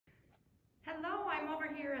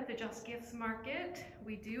here at the Just Gifts Market.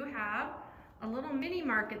 We do have a little mini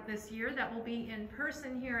market this year that will be in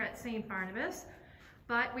person here at St. Barnabas,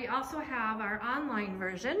 but we also have our online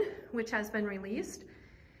version, which has been released.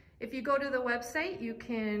 If you go to the website, you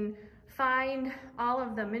can find all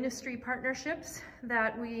of the ministry partnerships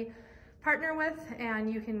that we partner with,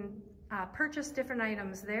 and you can purchase different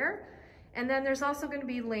items there. And then there's also going to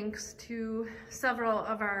be links to several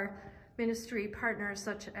of our ministry partners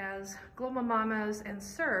such as Global Mamas and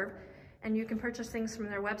Serve, and you can purchase things from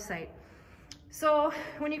their website. So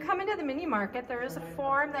when you come into the mini market, there is a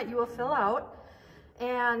form that you will fill out,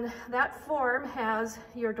 and that form has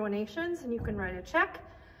your donations and you can write a check.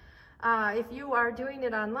 If you are doing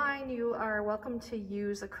it online, you are welcome to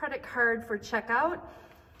use a credit card for checkout.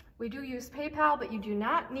 We do use PayPal, but you do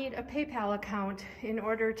not need a PayPal account in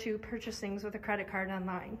order to purchase things with a credit card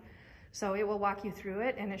online. So it will walk you through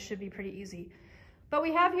it, and it should be pretty easy. But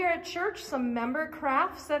we have here at church some member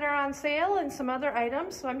crafts that are on sale and some other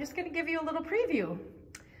items, so I'm just going to give you a little preview.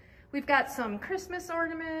 We've got some Christmas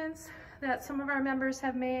ornaments that some of our members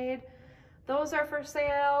have made. Those are for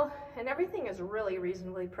sale, and everything is really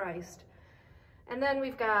reasonably priced. And then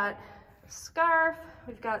we've got a scarf,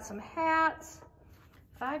 we've got some hats.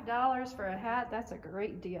 $5 for a hat, that's a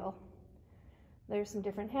great deal. There's some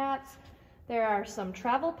different hats. There are some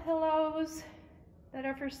travel pillows that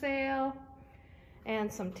are for sale,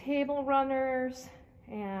 and some table runners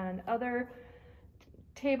and other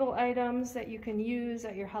table items that you can use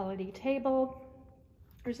at your holiday table.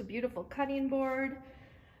 There's a beautiful cutting board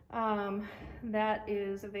that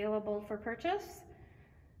is available for purchase.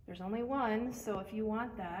 There's only one, so if you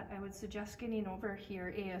want that, I would suggest getting over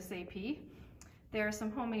here ASAP. There are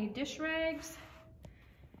some homemade dish rags,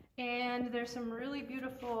 and there's some really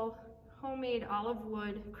beautiful homemade olive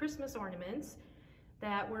wood Christmas ornaments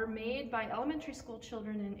that were made by elementary school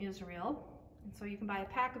children in Israel. And so you can buy a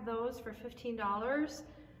pack of those for $15,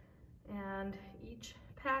 and each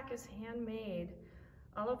pack is handmade.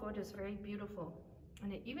 Olive wood is very beautiful,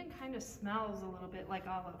 and it even kind of smells a little bit like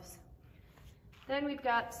olives. Then we've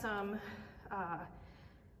got some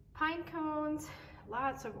pine cones,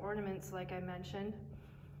 lots of ornaments like I mentioned,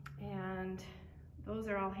 and those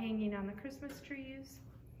are all hanging on the Christmas trees.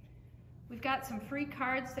 We've got some free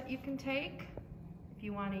cards that you can take. If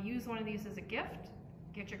you want to use one of these as a gift,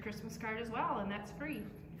 get your Christmas card as well, and that's free.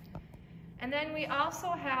 And then we also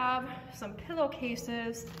have some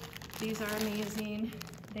pillowcases. These are amazing.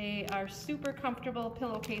 They are super comfortable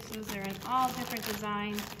pillowcases. They're in all different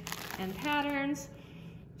designs and patterns.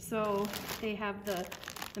 So they have the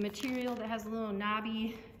material that has a little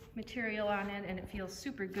knobby material on it, and it feels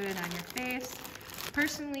super good on your face.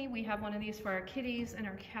 Personally, we have one of these for our kitties, and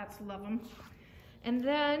our cats love them. And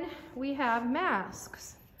then we have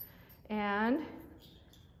masks, and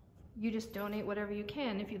you just donate whatever you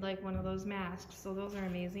can if you'd like one of those masks. So those are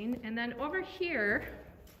amazing. And then over here,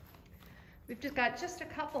 we've just got a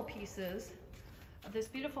couple pieces of this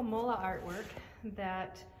beautiful mola artwork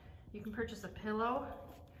that you can purchase a pillow.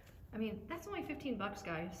 I mean, that's only 15 bucks,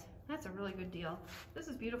 guys. That's a really good deal. This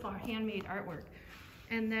is beautiful handmade artwork.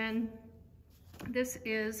 And then this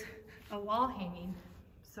is a wall hanging.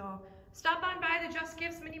 So stop on by the Just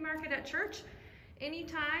Gifts mini market at church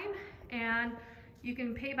anytime, and you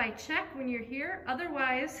can pay by check when you're here.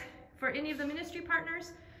 Otherwise, for any of the ministry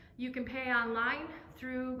partners, you can pay online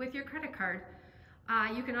with your credit card.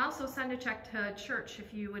 You can also send a check to church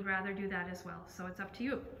if you would rather do that as well. So it's up to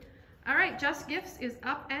you. All right, Just Gifts is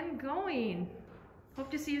up and going. Hope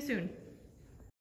to see you soon.